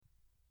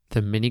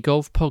The Mini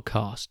Golf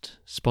Podcast,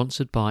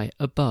 sponsored by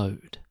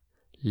Abode.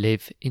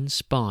 Live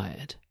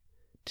inspired.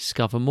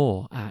 Discover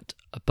more at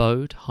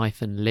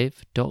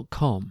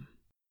abode-live.com.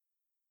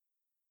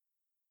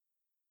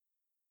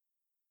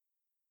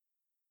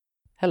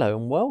 Hello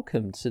and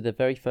welcome to the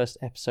very first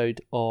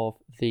episode of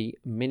the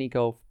Mini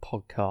Golf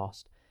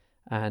Podcast.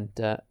 And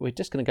we're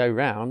just going to go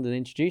round and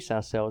introduce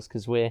ourselves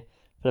because we're,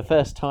 for the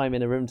first time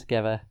in a room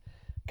together,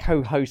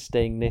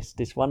 co-hosting this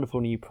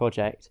wonderful new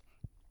project.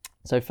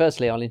 So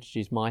firstly, I'll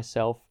introduce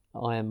myself.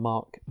 I am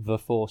Mark the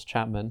Force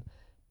Chapman,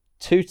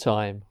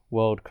 two-time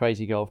World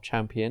Crazy Golf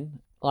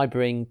Champion. I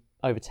bring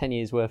over 10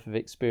 years worth of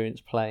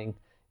experience playing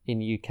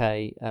in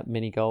UK at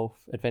mini golf,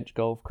 adventure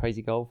golf,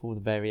 crazy golf, all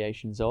the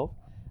variations of,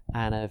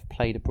 and I've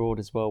played abroad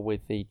as well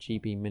with the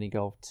GB Mini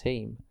Golf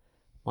team.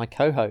 My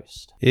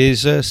co-host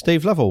is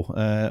Steve Lovell,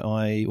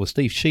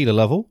 Steve Sheila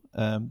Lovell.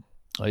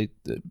 I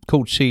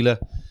called Sheila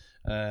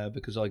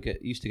because I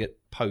used to get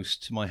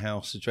posts to my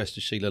house addressed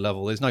to Sheila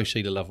Lovell. There's no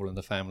Sheila Lovell in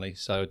the family,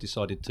 so I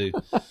decided to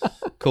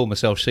call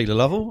myself Sheila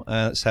Lovell.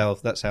 That's how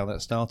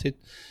that started.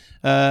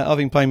 I've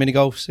been playing mini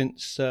golf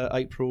since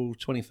April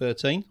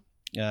 2013.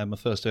 My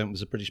first event was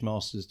the British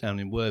Masters down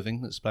in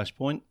Worthing at Splash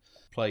Point.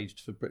 Played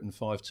for Britain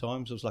 5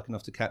 times. I was lucky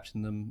enough to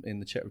captain them in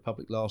the Czech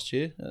Republic last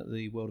year at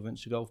the World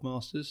Adventure Golf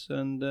Masters,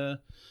 and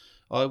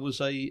I was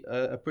a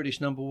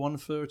British number one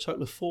for a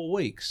total of 4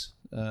 weeks,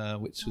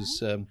 which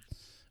was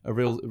a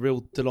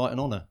real delight and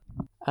honour.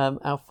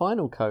 Our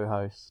final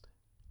co-host.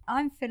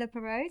 I'm Philippa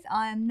Rose.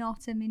 I am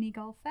not a mini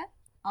golfer.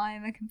 I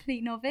am a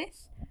complete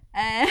novice.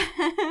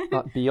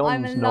 Beyond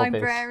I'm a novice.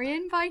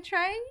 Librarian by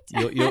trade.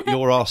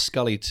 You're our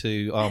Scully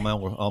to our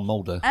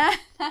Mulder.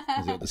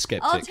 The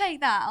skeptic. I'll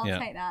take that. I'll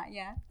take that.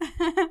 Yeah.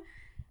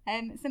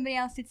 Somebody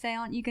else did say,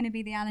 "Aren't you going to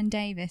be the Alan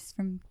Davis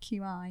from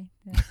QI?"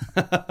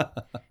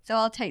 So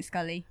I'll take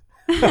Scully.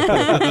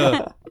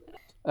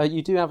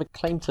 You do have a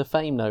claim to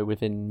fame though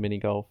within mini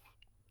golf.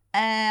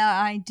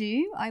 I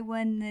do. I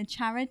won the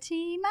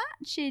charity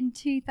match in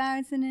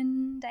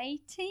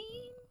 2018.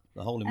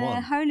 The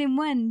hole-in-one.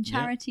 Hole-in-one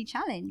charity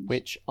challenge.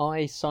 Which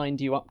I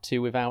signed you up to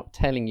without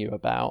telling you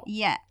about.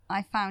 Yeah,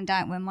 I found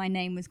out when my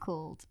name was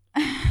called.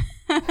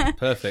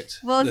 Perfect.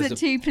 Wasn't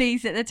too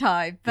pleased at the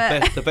time.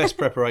 But the best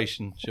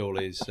preparation,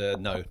 surely, is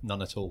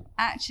none at all.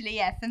 Actually,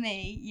 yeah, for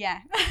me, yeah.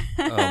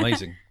 Oh,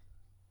 amazing.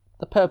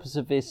 The purpose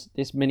of this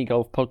mini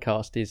golf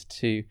podcast is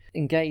to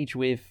engage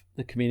with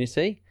the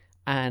community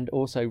and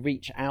also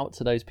reach out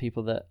to those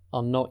people that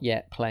are not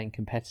yet playing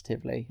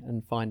competitively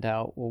and find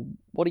out, well,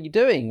 what are you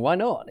doing? Why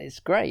not? It's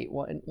great.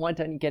 Why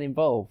don't you get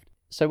involved?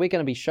 So we're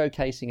going to be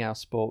showcasing our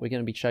sport. We're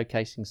going to be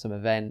showcasing some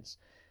events.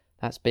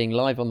 That's being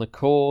live on the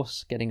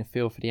course, getting a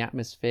feel for the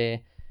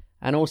atmosphere,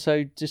 and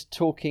also just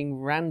talking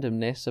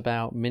randomness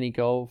about mini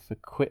golf,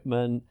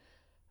 equipment,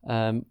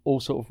 all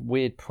sort of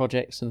weird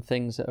projects and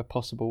things that are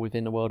possible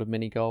within the world of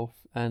mini golf,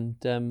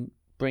 and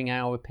bring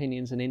our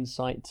opinions and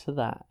insight to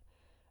that.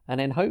 And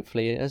then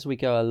hopefully, as we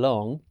go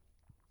along,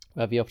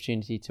 we'll have the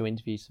opportunity to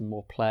interview some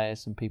more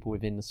players, some people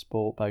within the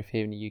sport, both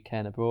here in the UK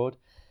and abroad,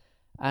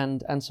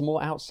 and some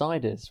more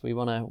outsiders. We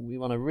want to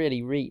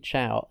really reach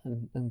out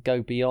and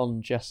go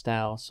beyond just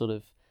our sort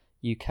of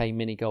UK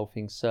mini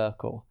golfing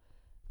circle,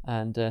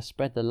 and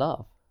spread the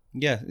love.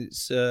 Yeah,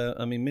 it's.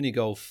 Mini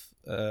golf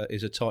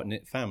is a tight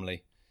knit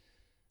family,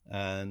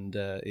 and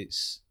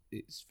it's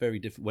very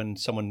different when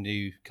someone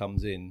new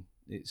comes in.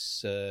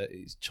 It's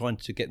trying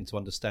to get them to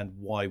understand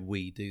why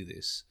we do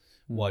this,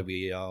 why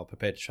we are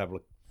prepared to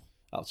travel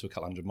up to a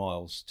couple hundred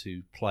miles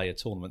to play a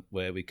tournament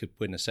where we could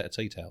win a set of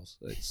tea towels.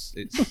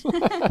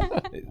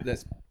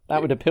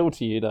 That would appeal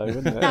to you, though,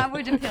 wouldn't it? That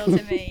would appeal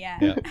to me,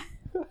 yeah.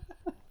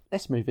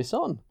 Let's move this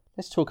on.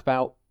 Let's talk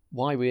about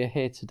why we're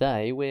here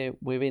today.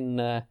 We're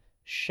in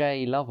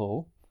Shea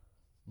Lovell.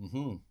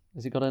 Mm-hmm.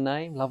 Has it got a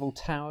name? Lovell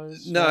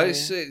Towers? No,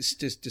 it's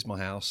just my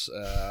house.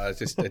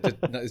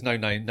 There's no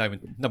name.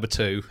 Number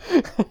 2.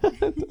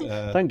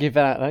 Don't give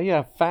that. Though. You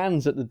have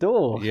fans at the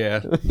door. Yeah.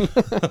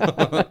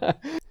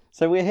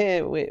 So we're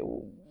here.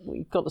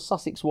 We've got the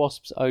Sussex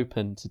Wasps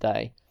open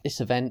today. This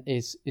event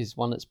is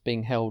one that's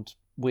being held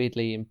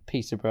weirdly in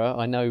Peterborough.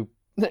 I know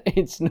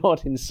it's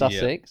not in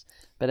Sussex,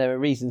 but there are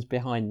reasons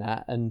behind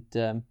that. And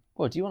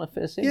well, do you want to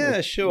fill us in?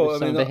 Yeah, sure. With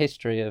some of the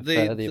history of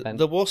the event.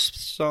 The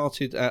Wasps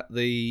started at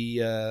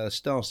the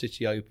Star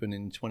City Open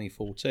in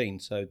 2014,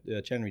 so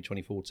January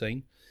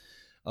 2014.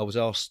 I was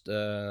asked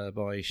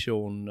by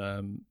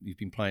Sean, you've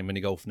been playing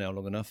mini golf now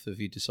long enough, have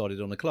you decided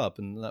on a club?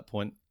 And at that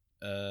point,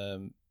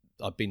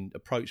 I'd been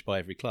approached by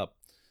every club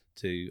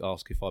to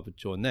ask if I would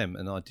join them,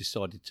 and I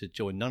decided to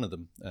join none of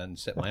them and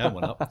set my own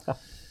one up.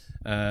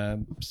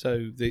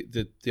 So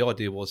the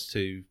idea was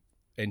to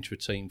enter a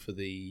team for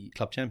the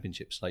club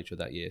championships later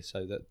that year,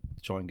 so that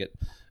try and get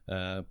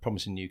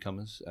promising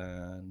newcomers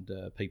and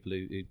people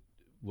who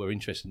were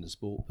interested in the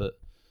sport but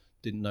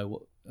didn't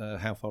know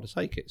how far to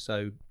take it.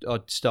 So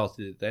I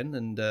started it then,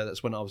 and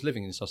that's when I was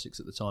living in Sussex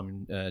at the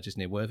time, just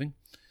near Worthing,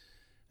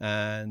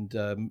 and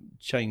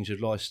changed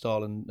of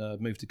lifestyle and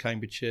moved to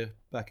Cambridgeshire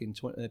back end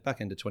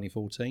of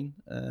 2014,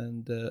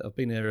 and I've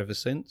been there ever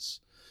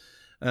since.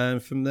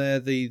 And from there,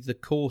 the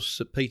course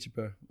at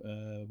Peterborough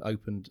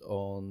opened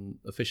on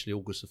officially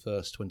August the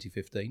 1st,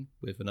 2015,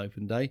 with an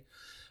open day.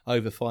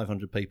 Over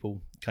 500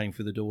 people came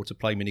through the door to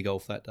play mini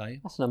golf that day.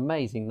 That's an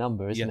amazing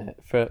number, isn't Yeah.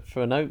 it?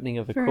 For an opening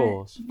of a For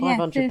course.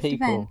 500 first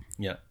people. event.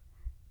 Yeah.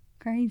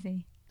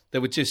 Crazy. They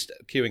were just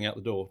queuing out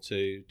the door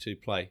to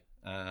play.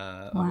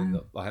 I mean,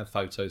 I have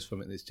photos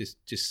from it. It's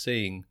just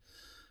seeing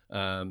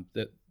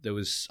that there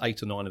was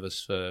 8 or 9 of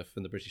us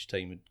from the British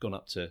team had gone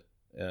up to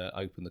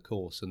open the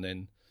course, and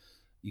then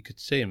you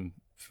could see them.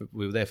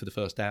 We were there for the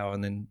first hour,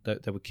 and then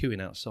they were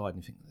queuing outside,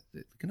 and you think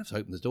they're going to have to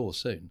open the door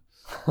soon.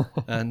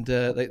 And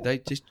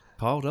they just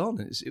piled on.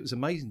 It was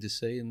amazing to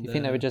see. And You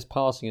think they were just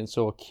passing and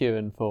saw a queue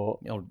and thought,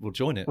 oh, we'll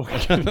join it.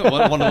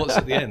 Wonder what's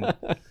at the end.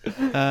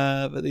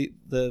 But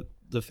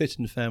the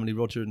Fitton family,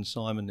 Roger and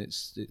Simon,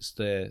 it's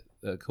their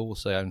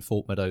course. They own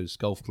Fort Meadows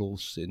Golf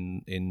Course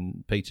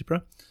in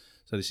Peterborough.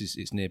 So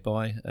it's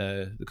nearby.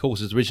 The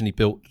course was originally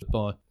built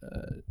by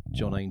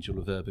John Angel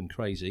of Urban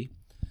Crazy.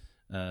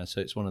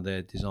 So it's one of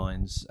their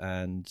designs,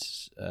 and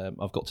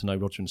I've got to know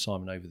Roger and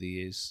Simon over the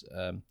years.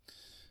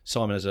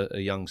 Simon has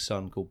a young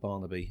son called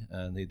Barnaby,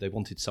 and they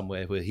wanted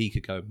somewhere where he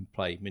could go and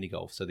play mini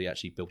golf, so they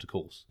actually built a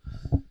course.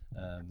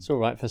 it's all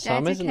right for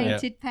some, isn't it?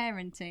 Dedicated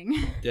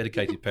parenting.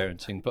 Dedicated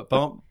parenting. But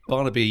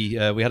Barnaby,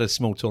 we had a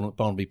small tournament.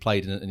 Barnaby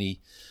played in it, and he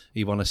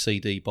won a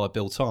CD by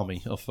Bill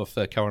Tarmy off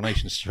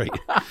Coronation Street.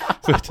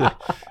 But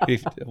I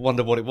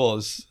wonder what it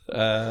was.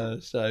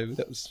 So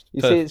that was.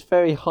 You see, it's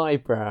very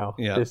highbrow.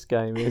 Yeah. This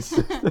game is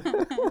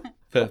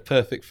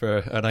Perfect for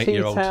an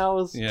 8-year-old.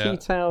 tea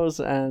towels,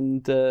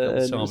 and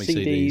Tarmy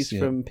CDs CDs,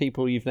 from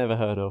people you've never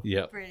heard of.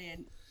 Yeah.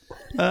 Brilliant.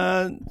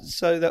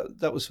 So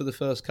that was for the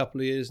first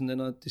couple of years, and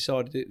then I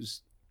decided it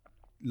was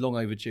long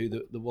overdue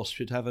that the Wasps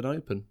should have an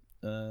open.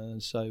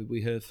 So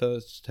we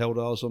first held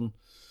ours on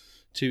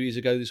 2 years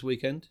ago this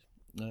weekend,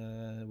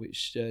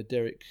 which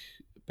Derek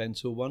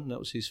Bentel won. That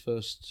was his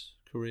first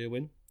career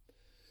win.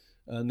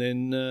 And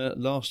then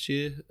last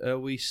year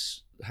we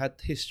had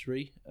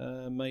history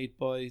made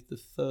by the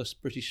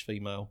first British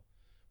female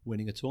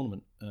winning a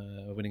tournament,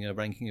 winning a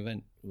ranking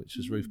event, which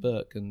was Ruth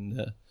Burke.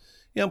 And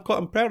I'm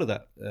proud of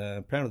that.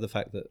 Proud of the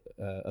fact that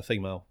a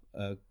female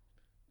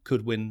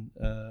could win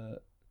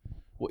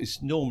what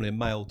is normally a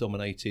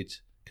male-dominated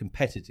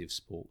competitive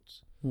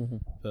sport,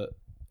 but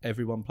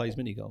everyone plays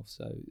mini golf.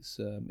 So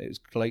it was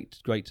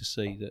great to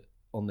see that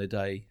on their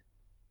day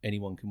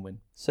anyone can win.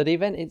 So the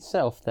event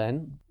itself,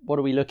 then, what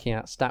are we looking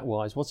at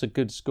stat-wise? What's a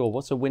good score?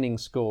 What's a winning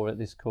score at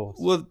this course?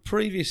 Well,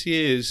 previous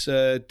years,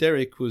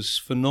 Derek was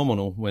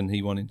phenomenal when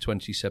he won in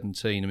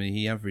 2017. I mean,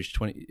 he averaged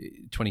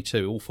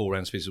 22. All 4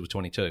 rounds of his were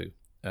 22.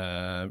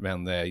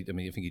 Around there, I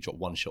mean, I think he dropped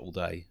 1 shot all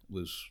day.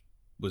 Was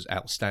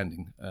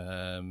outstanding.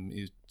 It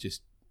was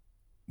just,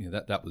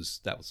 that was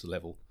the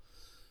level.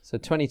 So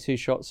 22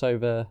 shots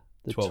over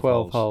the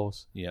 12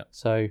 holes. Yeah.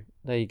 So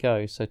there you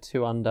go. So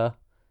 2 under.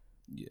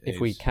 If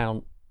we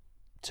count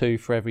 2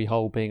 for every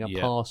hole being a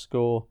par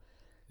score.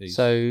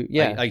 So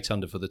yeah, 8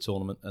 under for the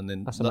tournament, and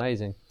then that's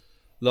amazing.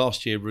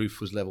 Last year,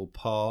 Ruth was level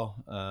par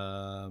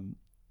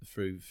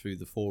through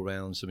the 4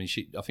 rounds. I mean,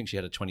 I think she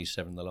had a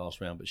 27 in the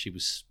last round, but she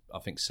was, I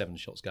think, 7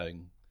 shots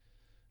going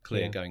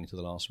clear going into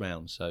the last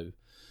round. So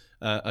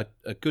a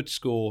good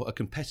score, a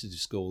competitive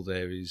score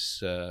there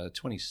is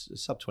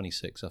sub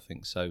 26, I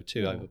think. So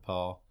 2 over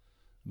par.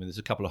 I mean, there's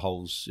a couple of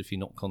holes, if you're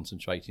not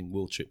concentrating,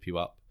 will trip you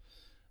up.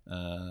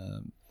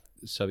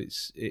 So it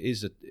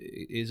is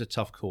a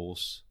tough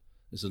course.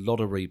 There's a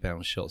lot of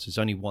rebound shots. There's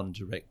only 1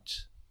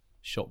 direct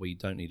shot where you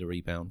don't need a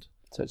rebound.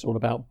 So it's all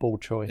about ball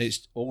choice.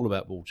 It's all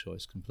about ball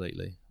choice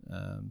completely.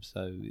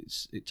 So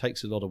it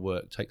takes a lot of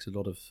work, takes a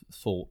lot of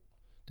thought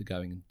to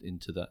going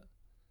into that,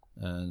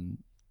 and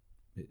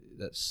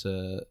that's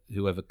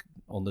whoever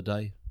on the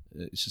day.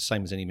 It's the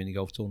same as any mini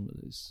golf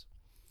tournament.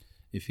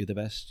 If you're the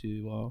best,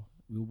 you'll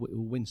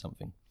win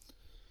something.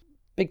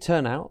 Big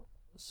turnout.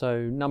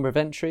 So number of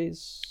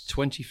entries?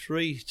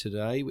 23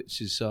 today, which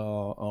is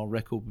our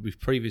record. We've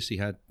previously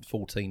had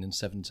 14 and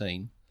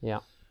 17. Yeah.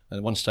 And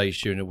at one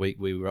stage during the week,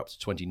 we were up to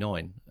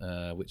 29,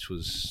 which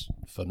was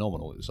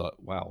phenomenal. It was like,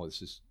 wow,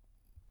 this is...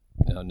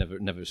 I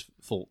never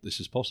thought this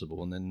is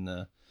possible. And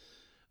then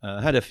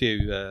had a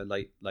few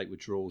late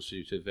withdrawals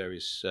due to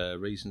various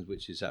reasons,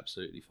 which is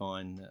absolutely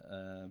fine.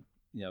 I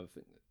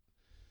think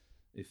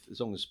as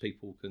long as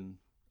people can...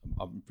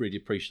 I'm really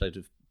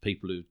appreciative of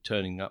people who are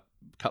turning up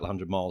a couple of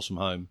 100 miles from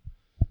home,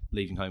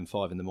 leaving home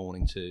 5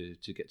 a.m.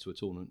 to get to a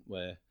tournament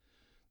where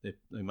they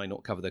may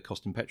not cover their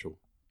cost in petrol,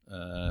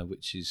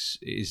 which is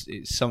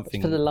something.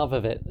 It's for the love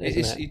of it,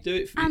 isn't it? You do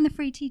it And the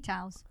free tea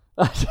towels.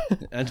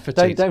 and for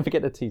don't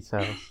forget the tea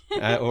towels.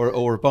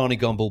 or a Barney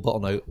Gumble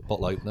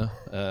bottle opener.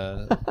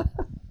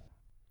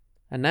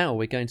 And now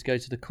we're going to go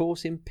to the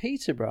course in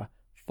Peterborough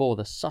for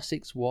the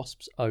Sussex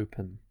Wasps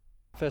Open.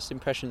 First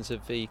impressions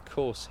of the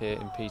course here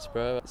in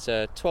Peterborough. It's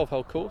a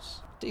 12-hole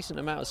course. Decent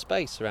amount of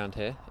space around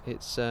here.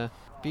 It's a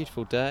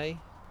beautiful day,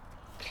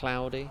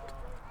 cloudy,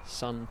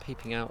 sun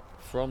peeping out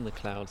from the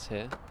clouds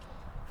here.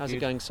 How's it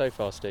going so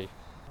far, Steve?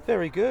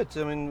 Very good.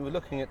 I mean, we're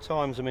looking at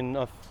times. I mean,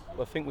 I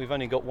think we've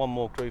only got one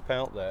more group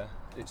out there.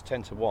 It's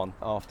 10-1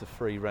 after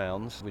 3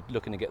 rounds. We're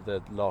looking to get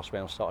the last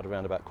round started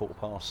around about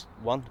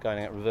 1:15,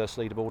 going out reverse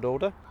leaderboard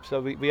order. So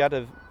we had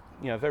a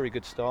very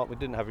good start. We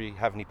didn't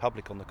have any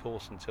public on the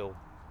course until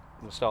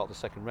the start of the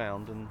second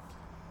round, and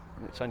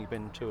it's only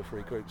been 2 or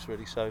 3 groups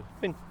really. So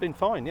been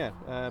fine. Yeah,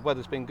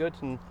 weather's been good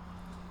and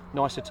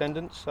nice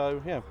attendance. So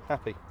yeah,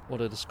 happy.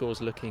 What are the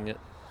scores looking at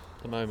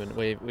the moment?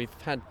 We've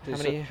had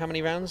how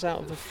many rounds out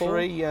of the 4?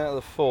 3 out of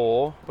the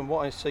 4. From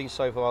what I see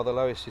so far, the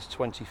lowest is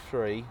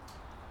 23.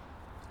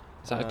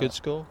 Is that a good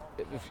score?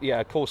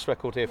 Yeah, course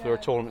record here for a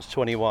tournament's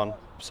 21.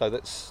 So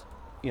that's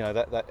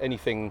that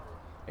anything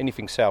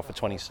south of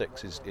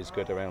 26 is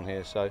good around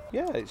here. So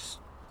yeah, it's.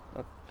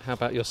 How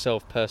about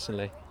yourself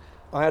personally?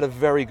 I had a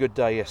very good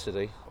day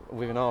yesterday.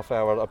 Within half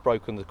hour, I've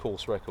broken the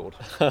course record.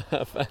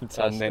 Fantastic.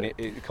 And then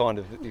it kind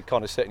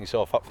of setting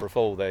yourself up for a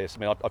fall there. I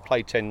mean, I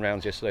played 10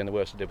 rounds yesterday, and the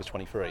worst I did was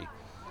 23.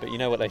 But you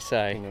know what they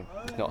say.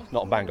 It's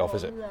not a bang off,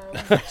 is it?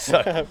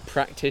 So,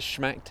 practice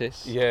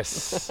schmactice.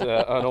 Yes,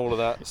 and all of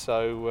that.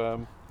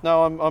 So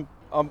no,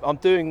 I'm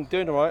doing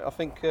all right. I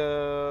think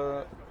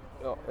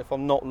if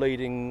I'm not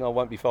leading, I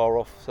won't be far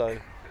off. So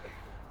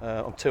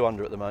I'm 2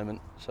 under at the moment.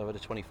 So I had a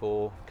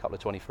 24, a couple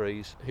of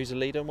 23s. Who's the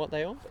leader and what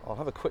they on? I'll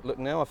have a quick look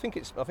now. I think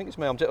it's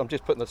me. I'm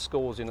just putting the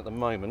scores in at the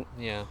moment.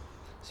 Yeah.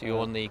 So you're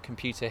on the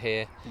computer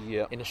here.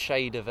 Yeah. In a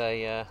shade of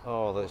a.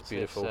 Oh, that's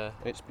beautiful.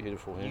 It's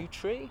beautiful here. Yew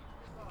tree.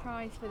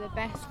 Prize for the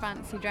best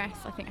fancy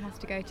dress, I think, has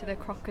to go to the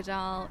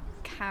crocodile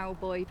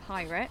cowboy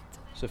pirate.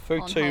 So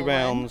through 2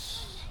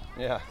 rounds,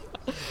 yeah.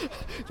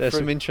 There's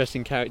some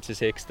interesting characters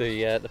here because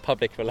the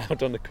public are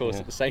allowed on the course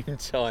at the same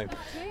time.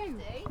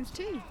 There's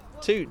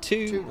 2.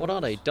 Two. What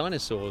are they?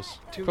 Dinosaurs?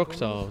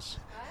 Crocodiles?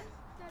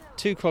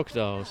 2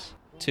 crocodiles.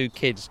 2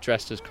 kids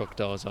dressed as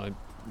crocodiles, I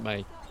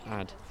may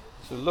add.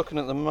 So looking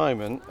at the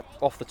moment,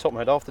 off the top of my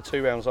head, after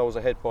 2 rounds I was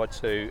ahead by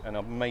 2 and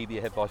I'm maybe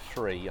ahead by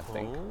 3, I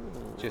think.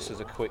 Ooh. Just as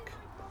a quick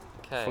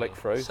flick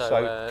through.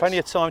 So plenty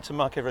of time to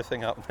muck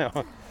everything up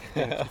now.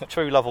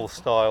 True Lovell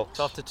style.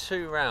 So after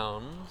 2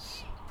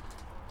 rounds,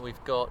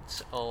 we've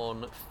got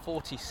on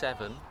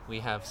 47,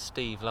 we have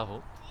Steve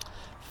Lovell,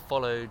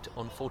 followed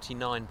on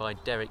 49 by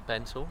Derek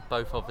Bentle,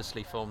 both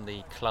obviously from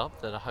the club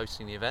that are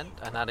hosting the event,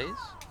 and that is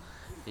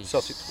the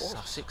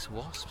Sussex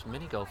Wasps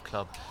Mini Golf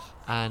Club.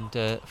 And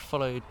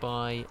followed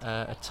by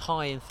a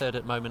tie in third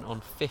at the moment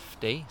on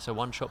 50, so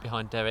 1 shot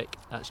behind Derek.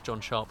 That's John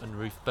Sharp and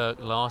Ruth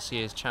Burke, last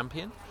year's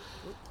champion.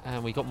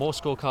 And we got more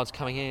scorecards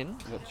coming in.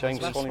 James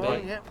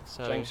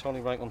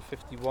Hollywake on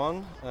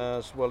 51,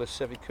 as well as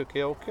Sevi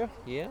Kukielka.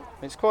 Yeah,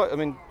 it's quite. I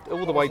mean,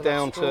 all the way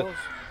down to.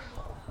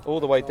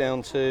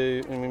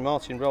 I mean,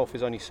 Martin Rolfe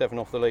is only 7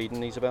 off the lead,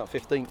 and he's about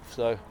 15th.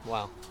 So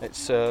wow,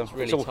 it's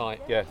really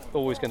tight. Yeah,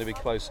 always going to be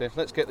close here.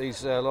 Let's get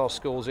these last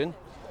scores in,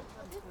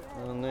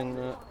 and then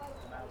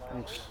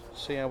and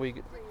see how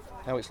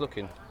it's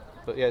looking.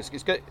 But yeah,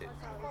 it's good.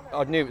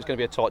 I knew it was going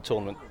to be a tight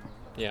tournament.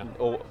 Yeah.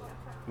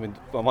 I mean,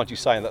 I mind you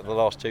saying that the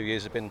last 2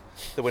 years have been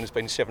the winner's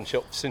been 7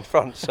 shots in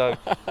front, so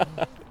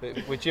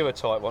we're due a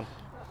tight one.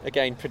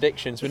 Again,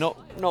 predictions. We're not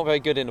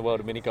very good in the world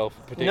of mini golf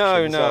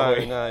predictions.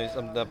 No.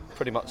 I'm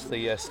pretty much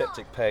the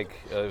septic peg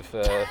of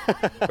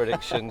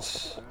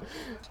predictions.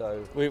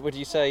 So, would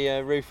you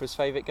say Ruth was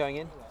favourite going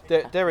in?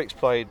 Derek's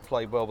played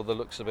well with the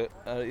looks of it.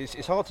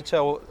 It's hard to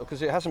tell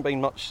because it hasn't been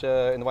much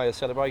in the way of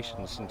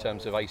celebrations in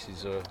terms of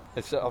aces.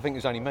 I think it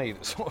was only me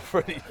that sort of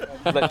really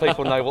let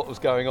people know what was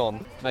going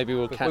on. Maybe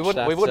we'll catch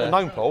that. We wouldn't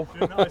have known, Paul.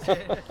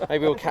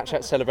 Maybe we'll catch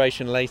that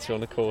celebration later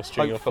on the course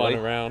during your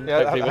final round.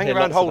 Yeah, hang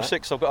around hole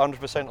 6. I've got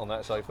 100% on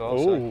that so far.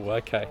 Oh,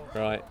 okay,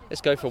 right.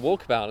 Let's go for a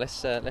walkabout.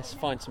 Let's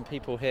find some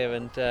people here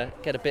and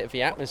get a bit of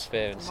the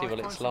atmosphere and see what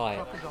it's like.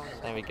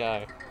 There we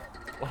go.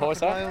 What was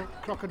that?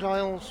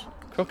 Crocodiles.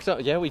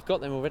 Crocodile, yeah, we've got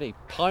them already.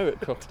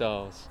 Pirate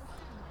crocodiles.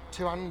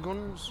 2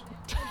 handguns.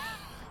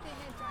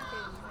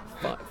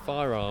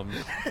 Firearms.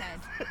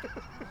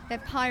 They're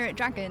pirate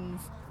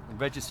dragons.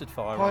 Registered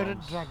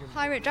firearms.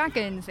 Pirate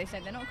dragons, they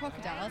said. They're not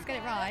crocodiles,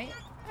 get it right.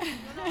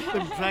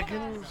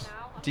 Dragons.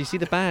 Do you see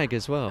the bag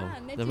as well?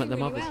 They do really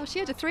well. She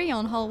had a 3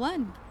 on hole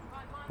 1.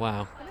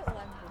 Wow.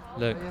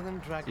 Look,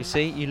 you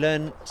see, you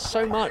learn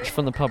so much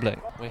from the public.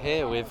 We're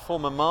here with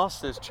former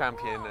Masters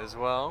champion as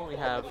well. We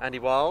have Andy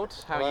Wild.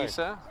 How are you,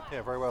 sir?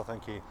 Yeah, very well,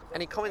 thank you.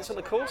 Any comments on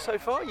the course so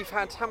far? You've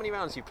had how many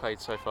rounds you played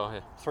so far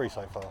here? 3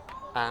 so far.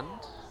 And?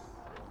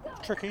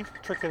 Tricky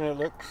than it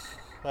looks.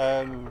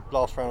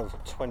 Last round was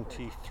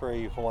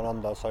 23 for 1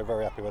 under, so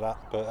very happy with that.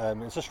 But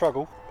it's a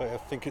struggle, but I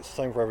think it's the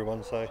same for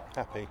everyone, so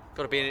happy.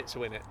 Got to be in it to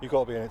win it. You've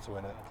got to be in it to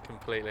win it.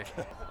 Completely.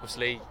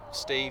 Obviously,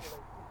 Steve,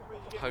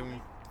 home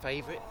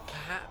favourite,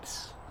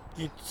 perhaps?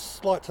 You'd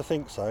like to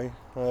think so.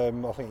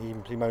 I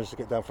think he managed to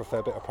get down for a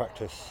fair bit of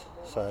practice.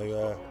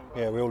 So,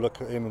 yeah, we'll look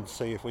at him and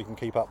see if we can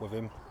keep up with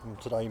him. And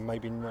today,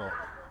 maybe not.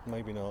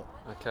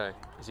 Okay.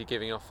 Is he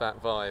giving off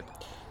that vibe?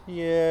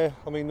 Yeah,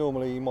 I mean,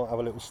 normally he might have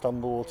a little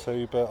stumble or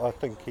two, but I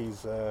think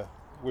he's,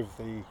 with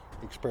the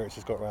experience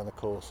he's got around the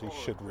course, he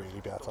should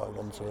really be able to hold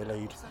on to a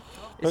lead.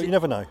 But you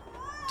never know.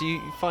 Do you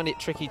find it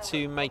tricky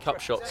to make up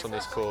shots on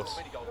this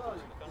course?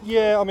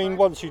 Yeah, I mean,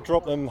 once you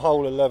drop them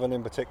hole 11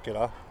 in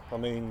particular, I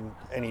mean,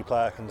 any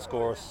player can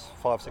score us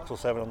 5, 6 or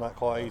 7 on that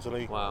quite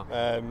easily. Wow.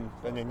 And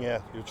then,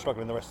 you're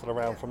struggling the rest of the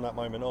round from that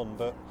moment on.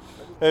 But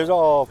there's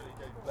are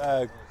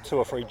 2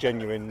 or 3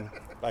 genuine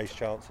ace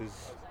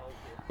chances,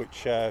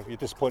 which you're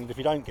disappointed if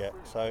you don't get.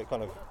 So it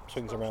kind of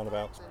swings and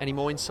roundabouts. Any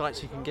more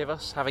insights you can give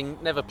us? Having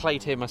never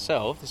played here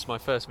myself, this is my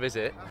first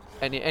visit.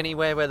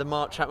 Anywhere where the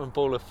Mark Chapman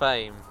Ball of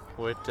Fame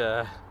would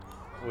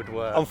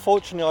work?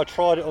 Unfortunately, I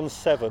tried it on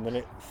 7 and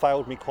it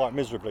failed me quite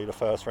miserably the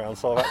first round,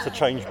 so I've had to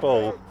change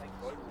ball.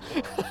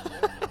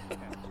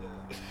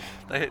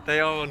 They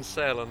are on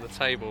sale on the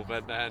table,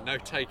 but no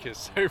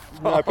takers so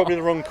far. No, probably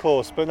the wrong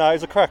course, but no,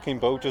 it's a cracking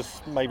ball,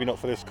 just maybe not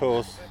for this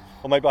course.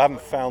 Or maybe I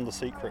haven't found the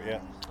secret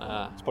yet.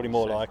 It's probably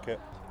more like it.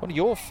 What are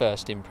your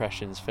first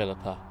impressions,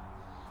 Philippa?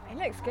 It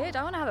looks good.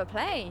 I want to have a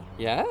play.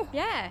 Yeah?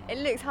 Yeah, it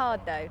looks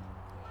hard though.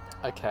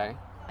 Okay.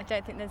 I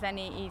don't think there's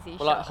any easy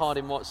Well, like shots. hard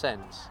in what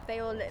sense? They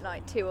all look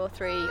like 2 or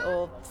 3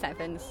 or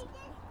 7s.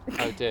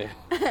 Oh dear.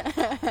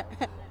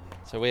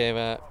 So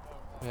we're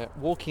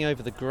walking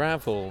over the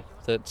gravel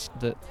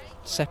that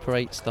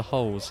separates the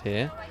holes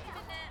here.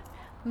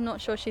 I'm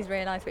not sure she's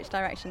realised which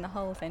direction the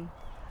hole's in.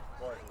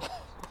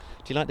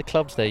 Do you like the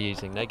clubs they're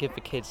using? They give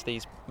the kids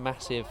these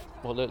massive,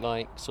 what look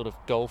like sort of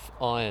golf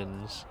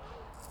irons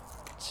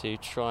to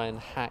try and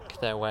hack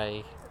their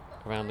way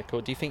around the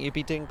court. Do you think you'd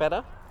be doing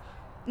better?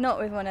 Not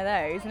with one of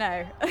those,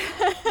 no.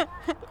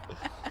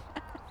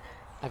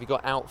 Have you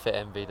got outfit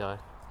envy though?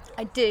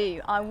 I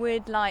do. I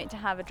would like to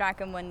have a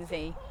dragon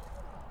onesie.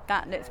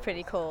 That looks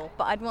pretty cool,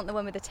 but I'd want the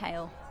one with the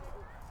tail.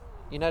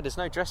 You know, there's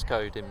no dress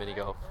code in mini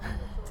golf,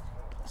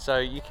 so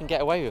you can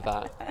get away with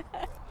that.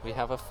 We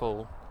have a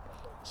full.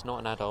 It's not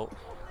an adult,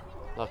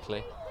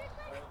 luckily.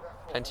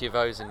 Plenty of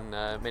those in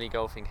mini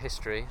golfing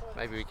history.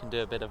 Maybe we can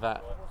do a bit of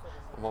that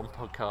on one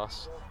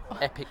podcast.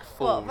 Epic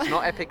falls,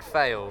 not epic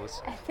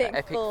fails.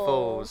 Epic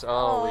falls.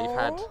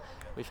 Oh,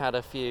 we've had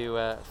a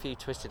few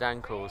twisted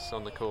ankles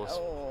on the course.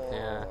 Oh.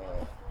 Yeah.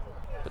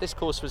 But this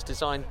course was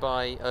designed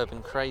by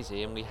Urban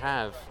Crazy, and we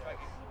have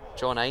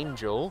John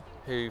Angel,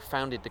 who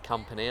founded the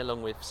company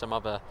along with some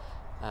other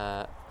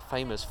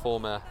famous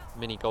former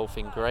mini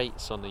golfing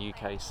greats on the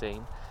UK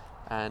scene,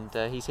 and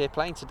he's here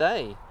playing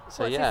today.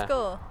 So What's his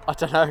score? I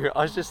don't know.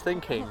 I was just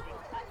thinking.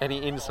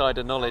 Any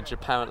insider knowledge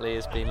apparently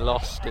has been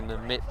lost in the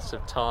midst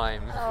of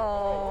time.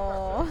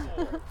 Oh.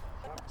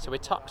 So we're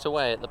tucked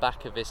away at the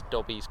back of this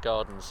Dobby's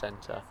Garden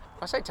Centre.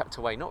 I say tucked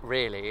away, not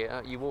really.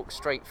 You walk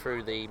straight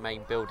through the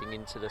main building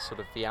into the sort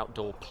of the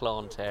outdoor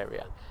plant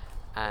area,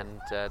 and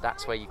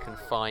that's where you can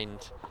find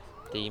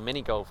the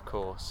mini golf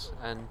course.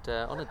 And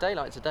on a day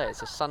like today,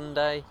 it's a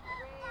Sunday.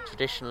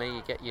 Traditionally,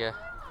 you get your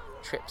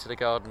trip to the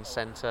garden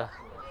centre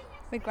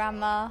With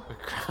Grandma.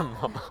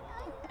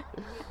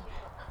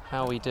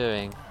 How are we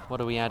doing?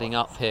 What are we adding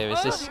up here?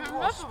 Is this...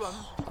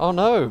 Oh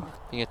no!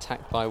 Being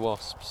attacked by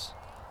wasps.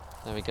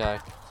 There we go.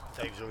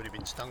 Dave's already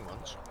been stung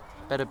once.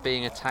 Better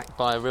being attacked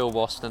by a real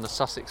wasp than a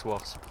Sussex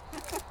wasp.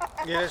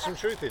 Yeah, there's some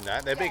truth in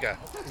that. They're bigger.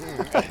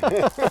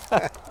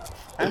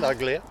 And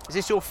uglier. Is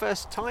this your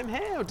first time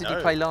here, or did you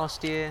No. play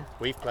last year?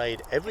 We've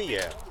played every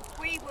year.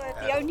 We were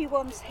the only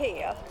ones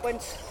here when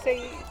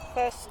Steve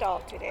first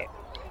started it.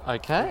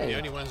 Okay. The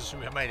only ones who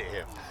made it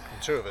here.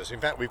 The 2 of us. In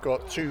fact, we've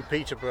got 2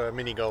 Peterborough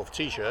mini golf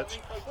T-shirts,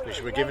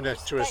 which were given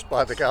to us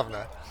by the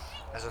governor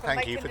as a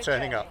thank you for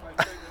turning up.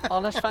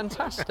 Oh, that's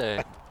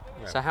fantastic.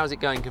 So how's it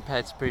going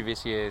compared to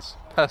previous years,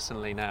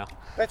 personally now?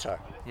 Better.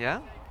 Yeah?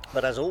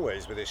 But as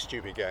always with this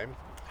stupid game,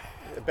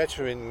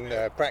 better in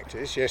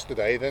practice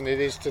yesterday than it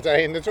is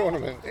today in the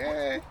tournament.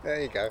 Yeah,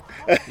 there you go.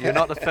 You're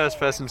not the first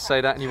person to say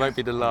that, and you won't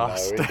be the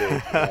last. No,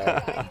 indeed.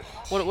 No.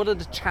 What are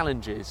the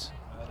challenges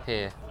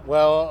here?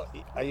 Well,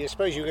 I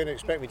suppose you're going to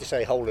expect me to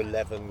say hole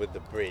 11 with the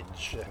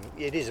bridge.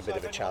 It is a bit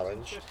of a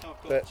challenge,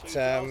 but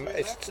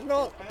it's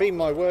not been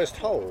my worst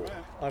hole.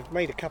 I've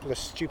made a couple of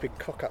stupid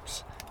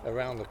cock-ups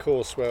around the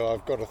course where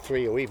I've got a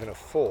 3 or even a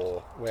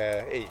 4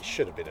 where it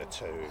should have been a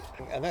 2,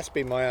 and that's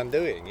been my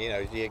undoing. You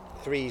know, the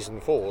 3s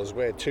and 4s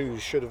where 2s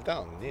should have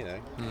done. You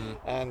know,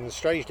 and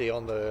strangely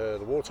on the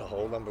water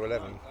hole number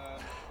 11,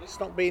 it's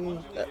not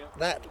been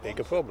that big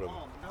a problem.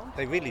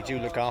 They really do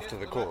look after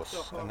the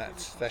course, and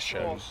that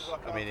shows.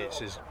 I mean,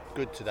 it's as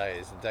good today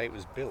as the day it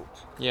was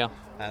built. Yeah.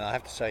 And I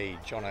have to say,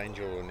 John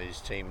Angel and his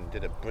team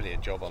did a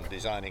brilliant job on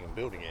designing and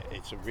building it.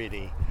 It's a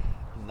really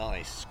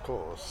nice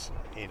course.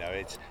 You know,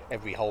 it's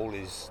every hole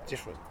is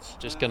different.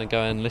 Just going to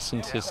go and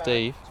listen to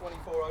Steve.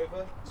 24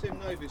 over. Tim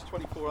Novis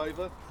 24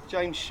 over.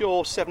 James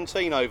Shaw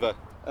 17 over.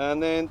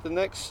 And then the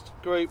next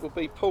group will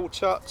be Paul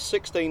Tutt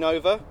 16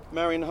 over.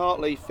 Marion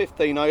Hartley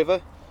 15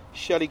 over.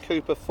 Shelley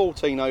Cooper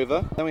 14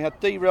 over. Then we had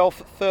D.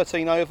 Ralph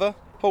 13 over.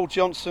 Paul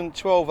Johnson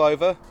 12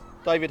 over.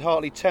 David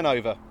Hartley 10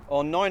 over.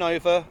 On 9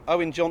 over,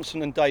 Owen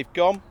Johnson and Dave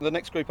Gom. The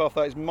next group after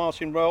that is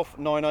Martin Ralph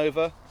 9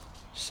 over.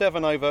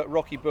 7 over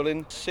Rocky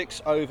Bullin,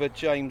 6 over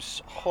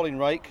James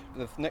Hollinrake.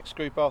 The next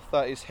group after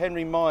that is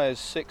Henry Myers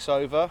 6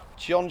 over,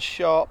 John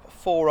Sharp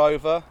 4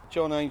 over,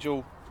 John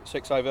Angel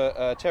 6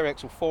 over, Terry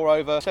Exel 4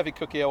 over, Sevi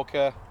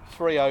Kukielka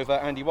 3 over,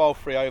 Andy Wild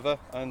 3 over,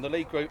 and the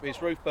lead group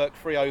is Ruth Burke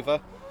 3 over,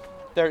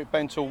 Derek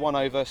Bentle 1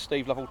 over,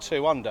 Steve Lovell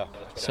 2 under.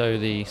 So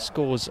the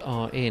scores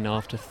are in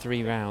after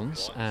 3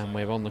 rounds, and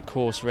we're on the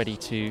course ready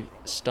to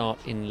start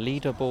in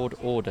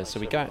leaderboard order. So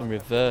we go out in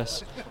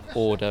reverse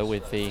order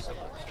with the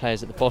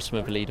players at the bottom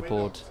of the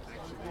leaderboard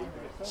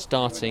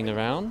starting the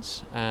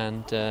rounds,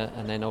 and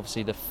then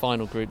obviously the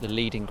final group, the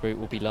leading group,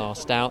 will be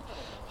last out.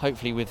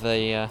 Hopefully with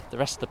the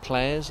rest of the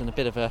players and a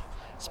bit of a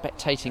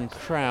spectating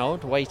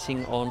crowd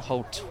waiting on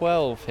hole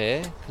 12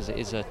 here, because it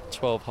is a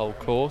 12-hole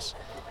course.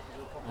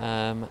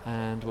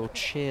 And we'll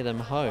cheer them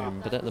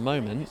home. But at the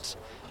moment,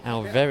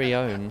 our very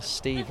own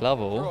Steve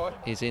Lovell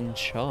is in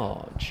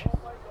charge.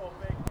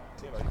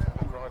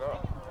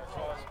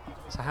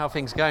 So how are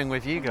things going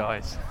with you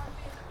guys?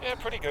 Yeah,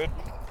 pretty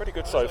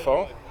good so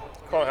far.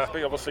 Quite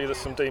happy. Obviously there's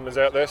some demons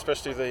out there,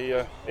 especially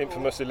the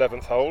infamous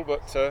 11th hole,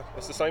 but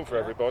it's the same for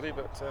everybody.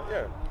 But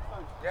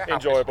yeah,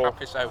 enjoyable.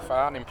 Happy so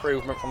far, an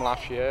improvement from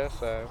last year,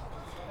 so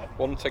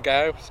one to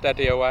go,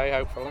 steady away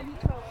hopefully.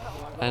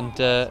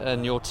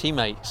 And your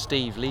teammate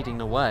Steve leading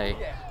the way,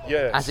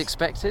 yes. As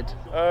expected?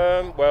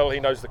 Well, he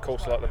knows the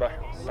course like the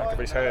back of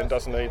his hand,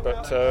 doesn't he?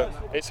 But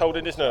it's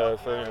holding his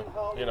nerve.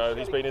 You know,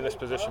 he's been in this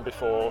position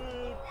before,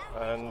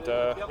 and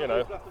you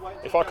know,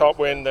 if I can't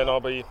win, then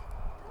I'll be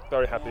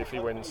very happy if he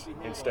wins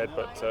instead.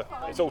 But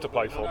it's all to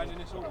play for.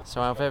 So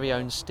our very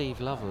own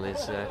Steve Lovell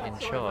is in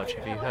charge.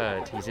 Have you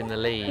heard? He's in the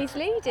lead. He's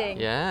leading.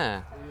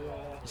 Yeah.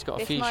 He's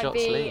got a few shots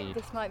lead.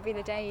 This might be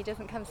the day he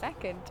doesn't come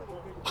second.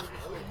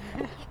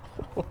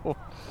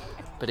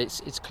 But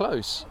it's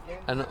close,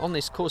 and on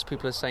this course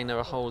people are saying there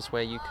are holes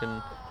where you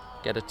can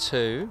get a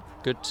 2,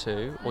 good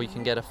 2, or you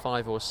can get a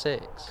 5 or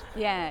 6.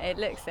 Yeah, it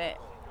looks it.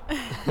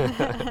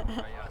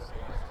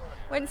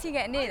 Once you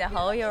get near the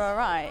hole, you're all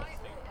right.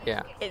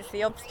 Yeah. It's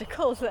the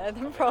obstacles that are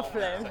the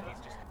problem.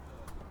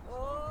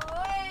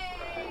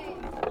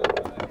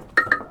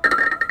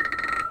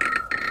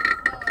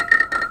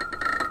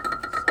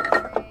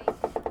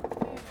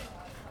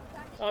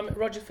 I'm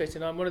Roger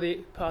Fitton. I'm one of the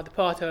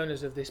part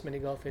owners of this mini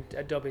golf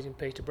at Dobbies in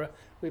Peterborough.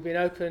 We've been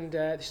opened,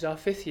 this is our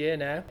 5th year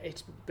now.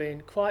 It's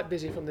been quite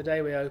busy from the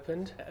day we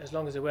opened, as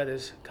long as the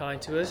weather's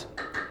kind to us.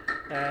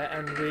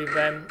 And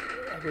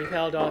we've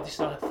held this is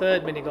our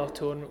 3rd mini golf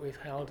tournament we've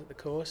held at the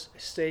course.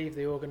 Steve,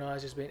 the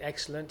organiser, has been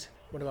excellent.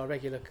 One of our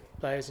regular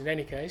players in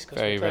any case, because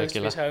we're close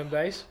to his home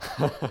base.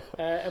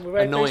 And we're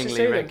very pleased to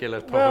see them.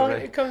 Regular, probably.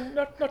 Well, it comes,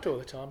 not all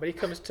the time, but he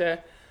comes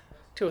to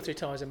 2 or 3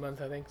 times a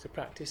month, I think, to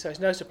practice. So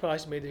it's no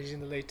surprise to me that he's in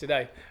the lead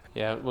today.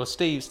 Yeah, well,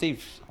 Steve's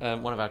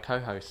one of our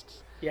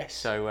co-hosts. Yes.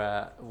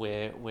 So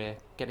we're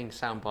getting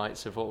sound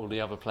bites of what all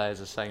the other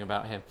players are saying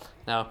about him.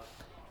 Now,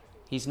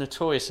 he's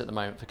notorious at the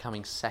moment for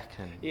coming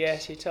second.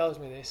 Yes, he tells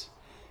me this.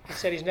 He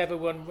said he's never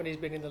won when he's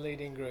been in the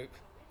leading group.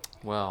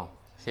 Well,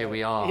 here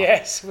we are.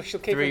 Yes, we shall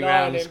keep 3 an eye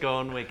on rounds him.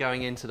 gone. We're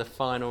going into the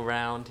final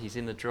round. He's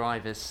in the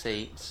driver's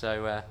seat.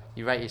 So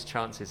you rate his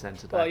chances then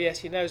today? Well, yes,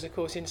 he knows the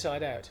course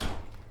inside out.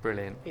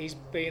 Brilliant. He's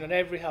been on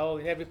every hole,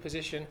 in every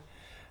position,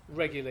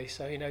 regularly,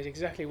 so he knows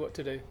exactly what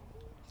to do.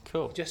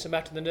 Cool. Just a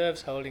matter of the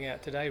nerves holding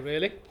out today,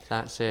 really.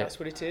 That's it. That's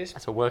what it is.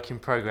 That's a work in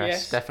progress,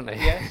 Yes,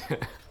 definitely. yes.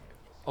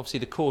 Obviously,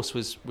 the course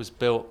was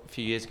built a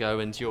few years ago,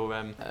 and your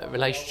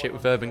relationship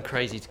with Urban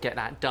Crazy to get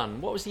that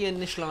done. What was the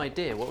initial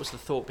idea? What was the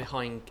thought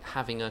behind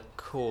having a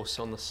course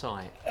on the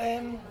site?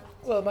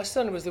 Well, my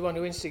son was the one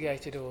who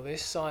instigated all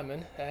this,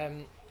 Simon.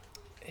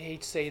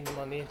 He'd seen them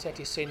on the internet,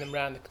 he's seen them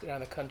around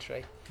the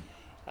country.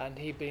 And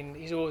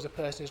he's always a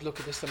person who's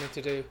looking for something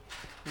to do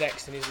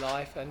next in his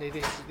life, and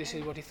this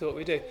is what he thought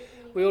we'd do.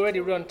 We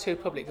already run 2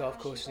 public golf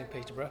courses in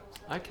Peterborough.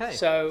 Okay.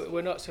 So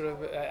we're not sort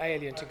of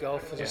alien to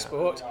golf as a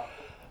sport,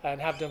 and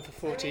have done for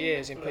 40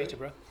 years in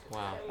Peterborough.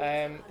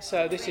 Wow.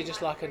 So this is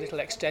just like a little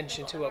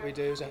extension to what we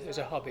do as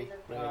a hobby,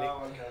 really.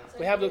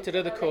 We have looked at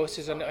other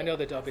courses on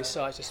other Dobbies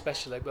sites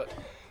especially, but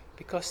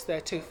because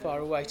they're too far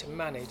away to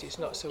manage, it's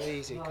not so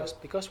easy.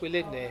 Because we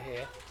live near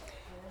here,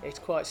 it's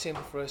quite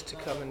simple for us to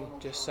come and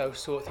just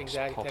sort things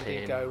out if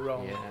anything go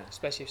wrong,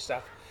 especially if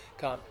staff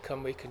can't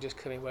come. We can just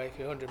come away if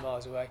you're 100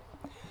 miles away.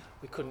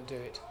 We couldn't do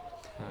it.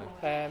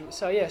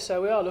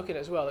 So we are looking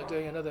as well at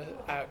doing another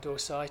outdoor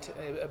site,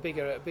 a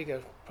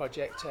bigger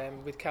project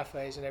with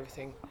cafes and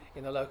everything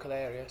in the local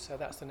area. So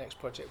that's the next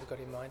project we've got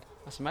in mind.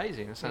 That's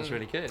amazing. That sounds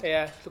really good.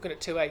 Yeah, looking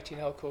at 2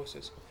 18-hole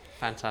courses.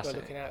 Fantastic.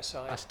 We're looking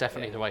outside. That's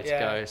definitely the way to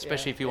go,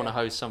 especially if you want to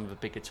host some of the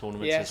bigger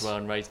tournaments as well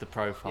and raise the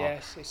profile.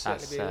 Yes, it's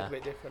certainly be a little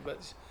bit different, but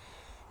it's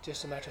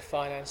just a matter of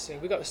financing.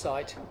 We've got the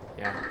site.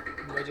 Yeah.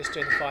 And we're just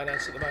doing the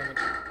finance at the moment.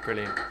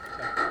 Brilliant.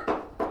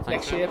 So,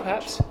 next year,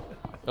 perhaps.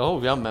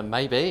 Oh, yeah,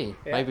 maybe.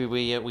 Yeah. Maybe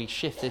we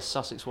shift this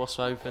Sussex Wasps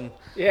Open.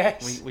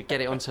 Yes. We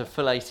get it onto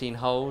full 18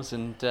 holes,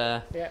 and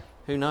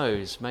who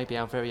knows? Maybe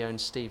our very own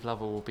Steve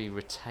Lovell will be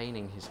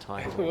retaining his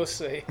title. We'll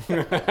see.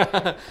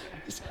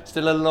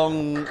 Still a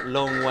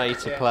long way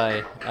to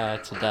play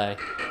today.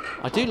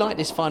 I do like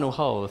this final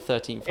hole, the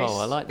 13th hole.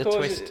 I like the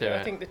twist to it.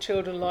 I think the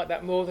children like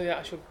that more than the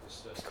actual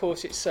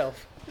course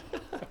itself.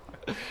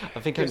 I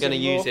think I'm going to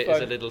use it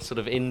as a little sort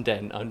of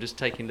indent. I'm just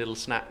taking little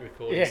snap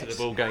recordings of the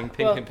ball going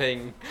ping and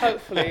ping.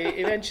 Hopefully,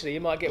 eventually,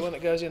 you might get one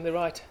that goes in the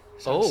right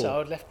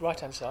side,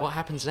 right-hand side. What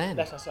happens then?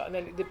 Left-hand side, and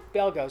then the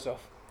bell goes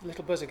off, the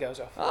little buzzer goes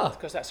off,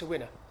 because that's a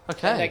winner.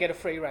 Okay. And they get a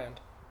free round.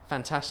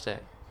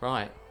 Fantastic.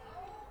 Right.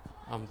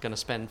 I'm going to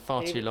spend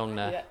far too long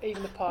there. Yeah,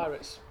 even the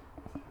pirates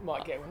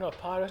might get one. No, a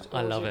pirate or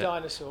I love a it.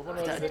 dinosaur. One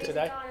or the other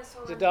today.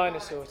 It's a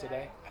dinosaur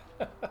today.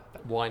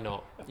 Why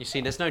not? You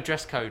see, there's no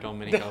dress code on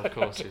mini golf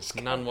courses.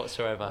 None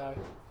whatsoever.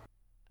 No.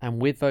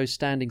 And with those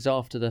standings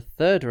after the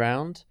third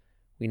round,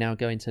 we now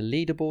go into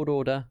leaderboard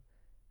order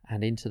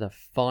and into the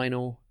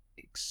final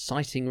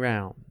exciting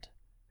round.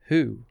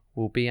 Who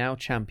will be our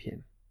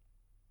champion?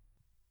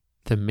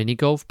 The Mini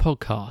Golf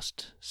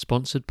Podcast,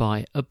 sponsored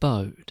by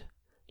Abode.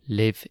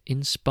 Live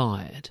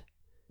inspired.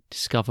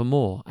 Discover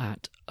more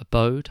at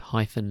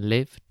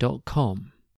abode-live.com.